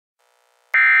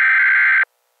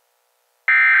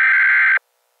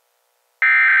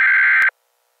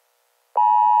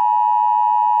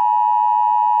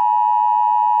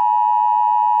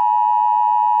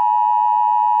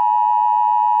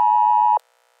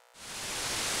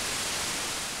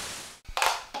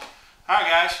Alright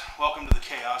guys, welcome to the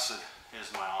chaos that is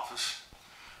my office.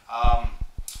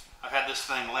 I've had this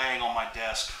thing laying on my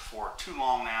desk for too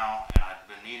long now, and I've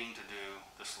been needing to do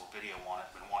this little video on it,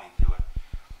 been wanting to do it,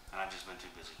 and I've just been too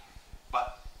busy.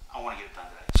 But I want to get it done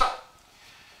today. So,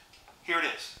 here it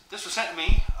is. This was sent to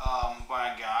me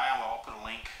by a guy. I'll put a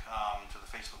link to the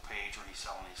Facebook page where he's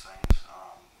selling these things.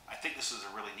 I think this is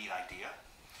a really neat idea.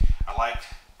 I like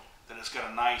that it's got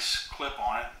a nice clip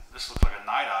on it. This looks like a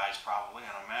night eyes probably,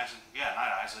 and I imagine, yeah,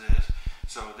 night eyes it is.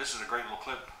 So this is a great little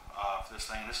clip for this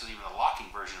thing. This is even the locking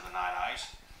version of the night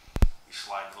eyes. You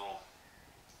slide the little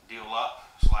deal up,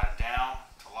 slide it down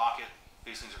to lock it.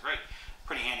 These things are great.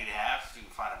 Pretty handy to have. You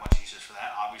can find a bunch of uses for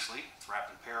that, obviously. It's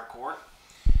wrapped in paracord.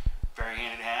 Very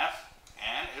handy to have.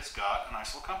 And it's got a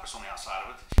nice little compass on the outside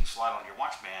of it that you can slide on your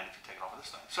watch band if you take it off of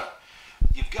this thing. So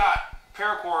you've got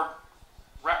paracord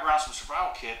wrapped around some survival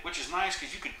kit, which is nice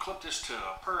because you could clip this to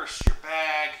a purse, your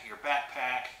bag, your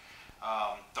backpack,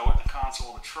 throw it in the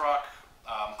console of the truck,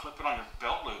 clip it on your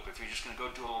belt loop. If you're just going to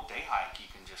go do a little day hike, you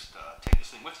can just take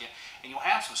this thing with you and you'll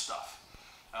have some stuff.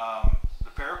 The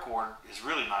paracord is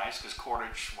really nice because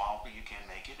cordage, while you can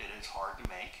make it, it is hard to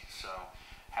make, so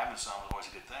having some is always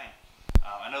a good thing.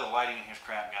 I know the lighting in here's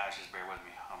crap, guys, just bear with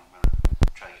me. I'm going to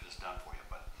try to get this done for you.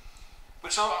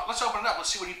 But so let's open it up.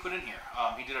 Let's see what he put in here.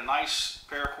 He did a nice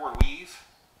paracord weave,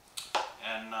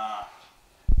 and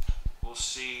we'll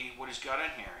see what he's got in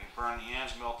here. He burned the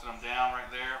ends, melted them down right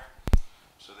there,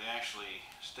 so they actually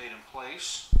stayed in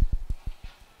place.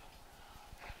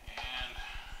 And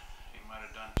he might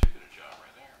have done too good a job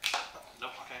right there.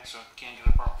 Nope. Okay, so you can't get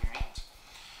it apart with your hands.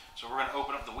 So we're going to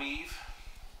open up the weave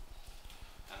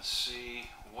and see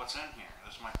what's in here.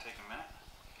 This might take a minute.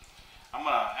 I'm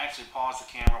going to actually pause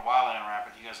the camera while I unwrap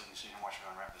it. You guys don't see me watch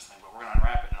me unwrap this thing, but we're going to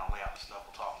unwrap it and I'll lay out the stuff.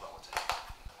 We'll talk about what's in it.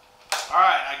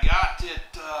 Alright, I got it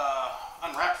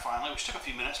unwrapped finally, which took a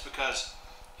few minutes because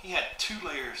he had 2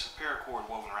 layers of paracord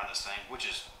woven around this thing, which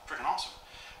is freaking awesome.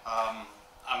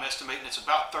 I'm estimating it's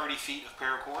about 30 feet of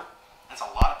paracord. That's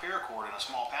a lot of paracord in a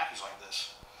small package like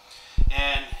this.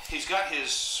 And he's got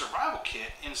his survival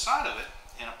kit inside of it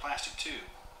in a plastic tube,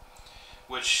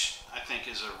 which I think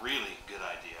is a really good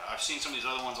idea. I've seen some of these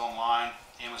other ones online,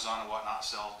 Amazon and whatnot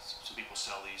some people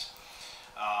sell these,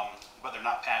 but they're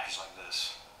not packaged like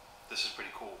this. This is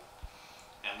pretty cool.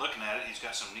 And looking at it, he's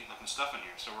got some neat looking stuff in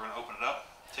here. So we're going to open it up,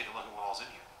 take a look at what all's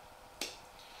in here.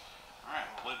 Alright,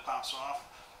 the lid pops off.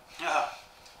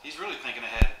 He's really thinking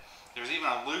ahead. There's even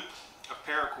a loop of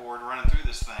paracord running through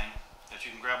this thing that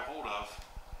you can grab a hold of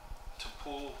to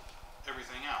pull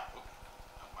everything out. Oh,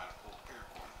 I might have pulled the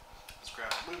paracord. Let's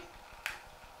grab the loop.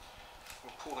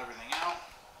 We'll pull everything out.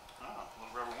 Oh, a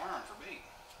little rubber worm for bait.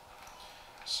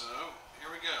 So, here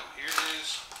we go. Here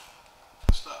is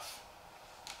the stuff.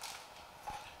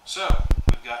 So,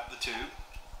 we've got the tube,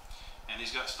 and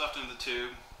he's got stuffed into the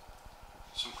tube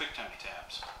some quick tummy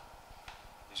tabs.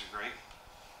 These are great.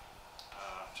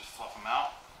 Just fluff them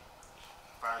out.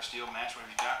 Fire steel, match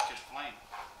whatever you got, catch a flame.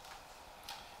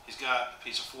 He's got a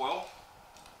piece of foil.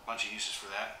 A bunch of uses for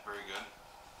that. Very good.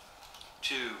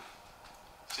 2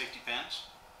 safety pins,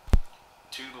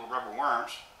 2 little rubber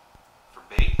worms for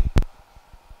bait.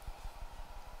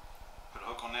 Put a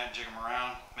hook on that, jig them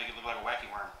around, make it look like a wacky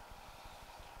worm.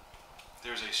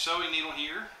 There's a sewing needle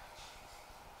here,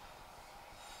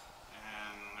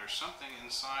 and there's something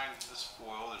inside this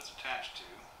foil that it's attached to.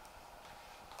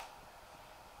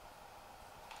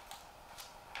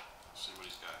 Let's see what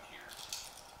he's got in here.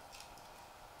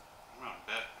 I'm going to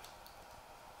bet,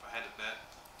 if I had to bet,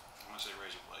 I'm going to say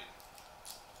razor blade.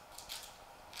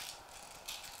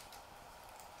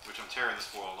 Which I'm tearing this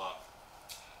foil up.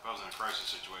 If I was in a crisis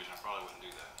situation, I probably wouldn't do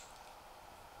that.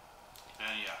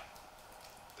 And yeah,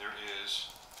 there is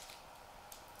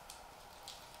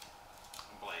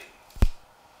a blade.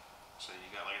 So you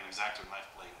got like an X-Acto knife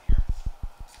blade in here.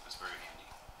 That's very handy.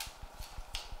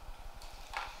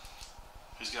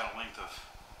 He's got a length of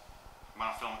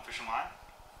monofilament fishing line,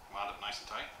 wound up nice and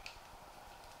tight.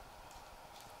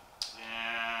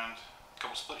 And a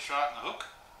couple split shot in the hook,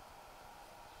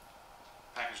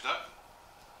 packaged up.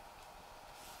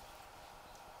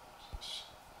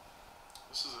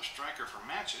 This is a striker for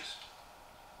matches.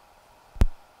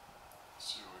 Let's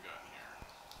see what we got in here.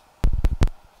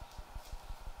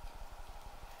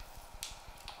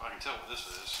 Well, I can tell what this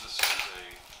is. This is a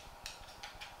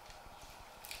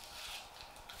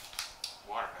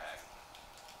water bag,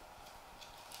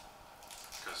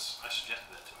 because I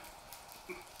suggested that to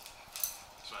him.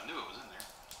 So I knew it was in there.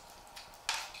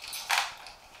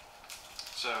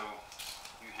 So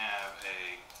you have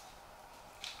a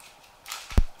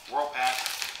Whirlpack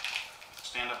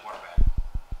stand-up water bag.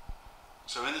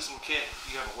 So in this little kit,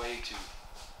 you have a way to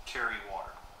carry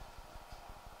water.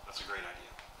 That's a great idea.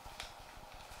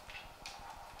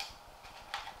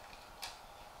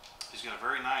 He's got a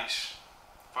very nice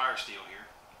fire steel here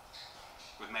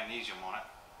with magnesium on it.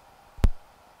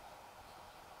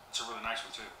 It's a really nice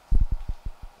one too.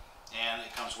 And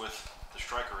it comes with the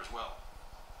striker as well.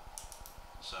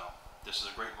 So this is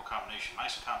a great little combination.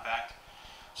 Nice and compact.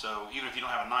 So even if you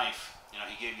don't have a knife, you know,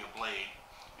 he gave you a blade,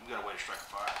 you've got a way to strike a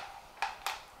fire.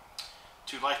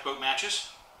 2 lifeboat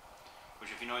matches,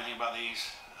 which if you know anything about these,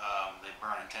 they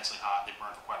burn intensely hot. They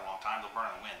burn for quite a long time. They'll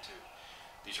burn in the wind too.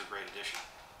 These are a great addition.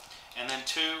 And then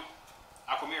 2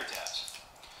 aquamira tabs.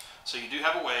 So you do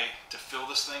have a way to fill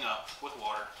this thing up with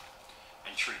water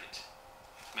and treat it,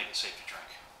 make it safe to drink.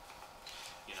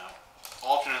 You know,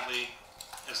 alternately,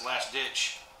 as last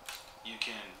ditch, you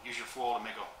can use your foil to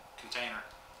make a container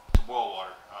to boil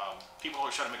water. People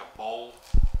always try to make a bowl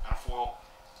out of foil.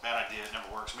 Bad idea, it never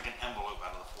works. Make an envelope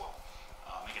out of the foil.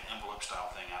 Make an envelope style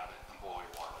thing out of it and boil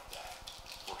your water like that.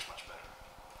 Works much better.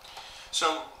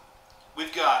 So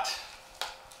we've got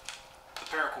the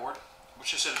paracord,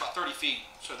 which is at about 30 feet.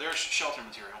 So there's shelter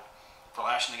material for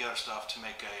lashing together stuff to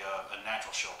make a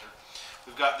natural shelter.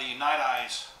 We've got the Night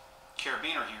Eyes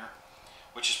carabiner here,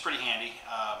 which is pretty handy.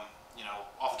 You know,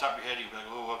 off the top of your head, you'll be like,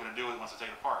 oh, what can I do with it once I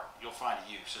take it apart? You'll find a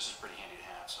use. This is pretty handy to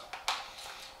have. So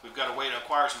we've got a way to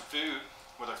acquire some food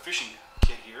with our fishing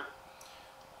kit here.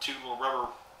 2 little rubber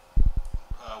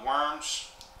worms.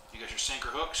 You got your sinker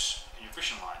hooks and your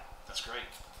fishing line. That's great.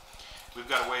 We've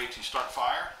got a way to start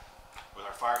fire with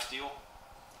our fire steel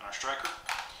and our striker.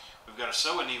 We've got a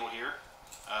sewing needle here,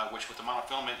 which with the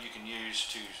monofilament you can use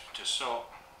to sew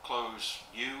close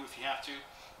you if you have to,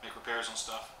 make repairs on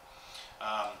stuff.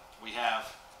 We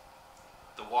have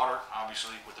the water,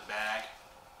 obviously, with the bag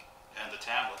and the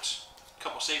tablets. A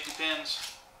couple safety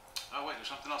pins. Oh wait, there's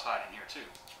something else hiding here too.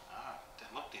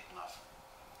 Didn't look deep enough.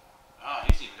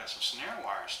 He's even got some snare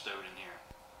wires stowed in here.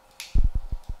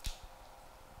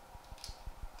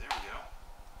 There we go.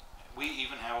 We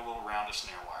even have a little round of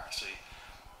snare wire. See,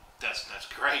 that's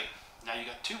great. Now you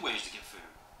got 2 ways to get food.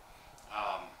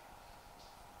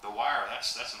 The wire,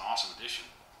 that's an awesome addition.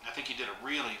 I think you did a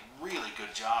really, really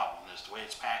good job on this. The way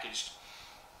it's packaged,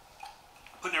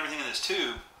 putting everything in this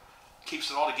tube, keeps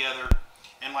it all together.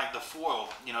 And like the foil,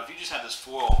 you know, if you just had this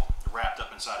foil wrapped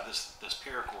up inside of this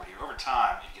paracord here, over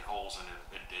time it'd get holes in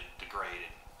it, it'd degrade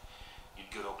it.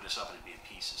 You'd go to open this up and it'd be in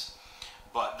pieces.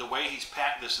 But the way he's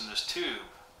packed this in this tube,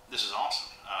 this is awesome.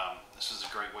 This is a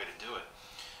great way to do it.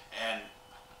 And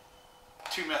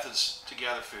 2 methods to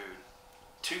gather food,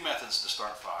 2 methods to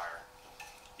start fire.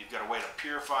 You've got a way to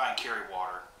purify and carry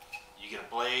water. You get a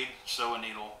blade, sewing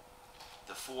needle,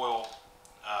 the foil,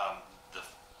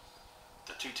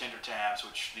 the 2 tender tabs,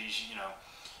 which these, you know,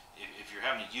 if you're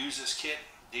having to use this kit,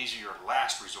 these are your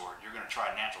last resort. You're going to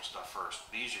try natural stuff first.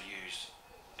 These are used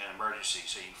in an emergency,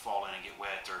 so you can fall in and get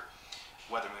wet, or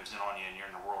weather moves in on you and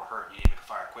you're in a world of hurt, you need to make a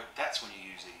fire quick. That's when you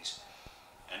use these.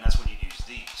 And that's when you use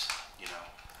these, you know,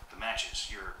 the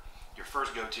matches. Your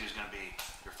first go-to is going to be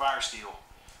your fire steel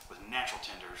with natural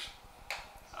tenders.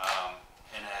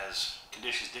 And as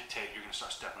conditions dictate, you're going to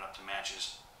start stepping up to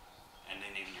matches and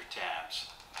then even your tabs.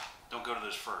 Don't go to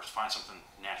those first. Find something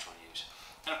natural to use.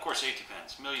 And of course, safety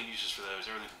pins. A million uses for those.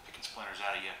 Everything from picking splinters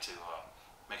out of you to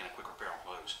making a quick repair on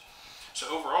clothes.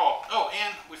 So overall, oh,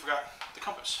 and we forgot the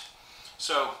compass.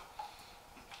 So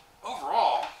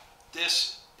overall,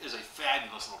 this is a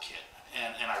fabulous little kit.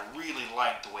 And I really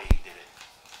like the way he did it.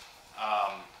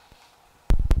 I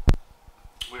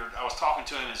was talking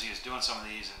to him as he was doing some of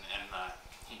these, and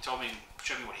he told me,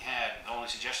 showed me what he had. And the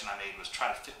only suggestion I made was try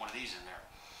to fit one of these in there.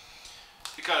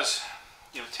 Because,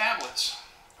 you know, tablets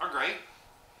are great,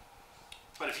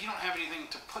 but if you don't have anything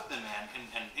to put them in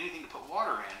and anything to put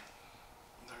water in,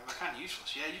 they're kind of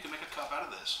useless. Yeah, you can make a cup out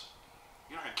of this.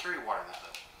 You don't have to carry water in that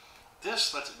though.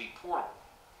 This lets it be portable.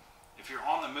 If you're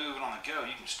on the move and on the go,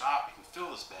 you can stop, you can fill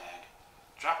this bag,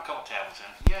 drop a couple tablets in.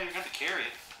 Yeah, you're going to have to carry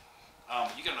it.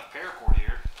 You got enough paracord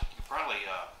here, you could probably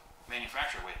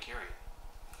manufacture a way to carry it.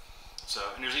 So,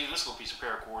 and there's even this little piece of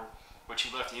paracord, which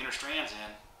he left the inner strands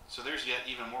in. So there's yet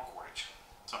even more cordage,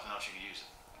 something else you can use.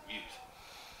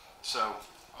 So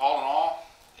all in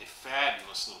all, a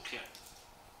fabulous little kit.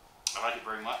 I like it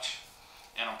very much,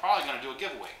 and I'm probably going to do a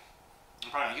giveaway.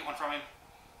 I'm probably going to get one from him,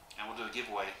 and we'll do a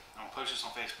giveaway. I'm going to post this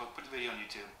on Facebook, put the video on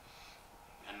YouTube,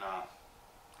 and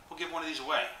we'll give one of these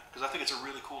away, because I think it's a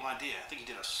really cool idea. I think he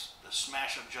did a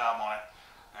smash-up job on it,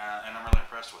 and I'm really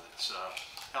impressed with it. So,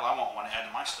 hell, I want one to add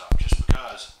to my stuff, just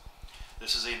because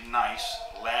this is a nice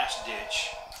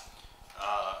last-ditch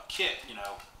kit, you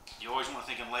know, You always want to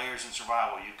think in layers in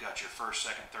survival. You've got your first,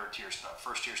 second, third tier stuff.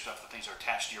 First tier stuff, the things that are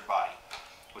attached to your body.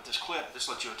 With this clip, this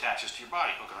lets you attach this to your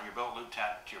body. Hook it on your belt loop,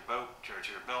 tap to your boat, to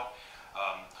your belt.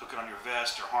 Hook it on your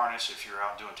vest or harness if you're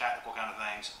out doing tactical kind of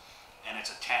things, and it's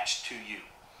attached to you.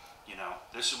 You know,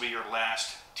 this will be your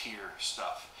last tier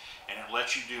stuff, and it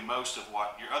lets you do most of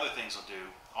what your other things will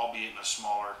do, albeit in a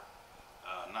smaller,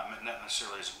 not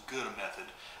necessarily as good a method,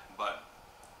 but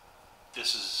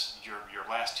this is your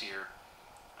last tier.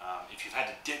 If you've had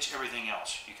to ditch everything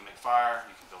else, you can make fire,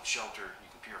 you can build shelter, you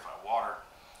can purify water,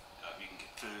 you can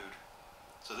get food.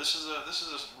 So this is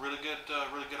a really good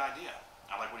idea.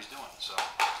 I like what he's doing. So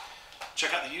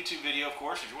check out the YouTube video, of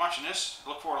course. If you're watching this,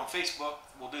 look for it on Facebook.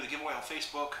 We'll do the giveaway on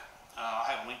Facebook. I'll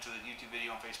have a link to the YouTube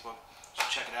video on Facebook, so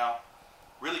check it out.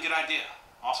 Really good idea,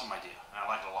 awesome idea, and I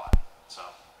like it a lot. So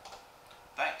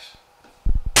thanks.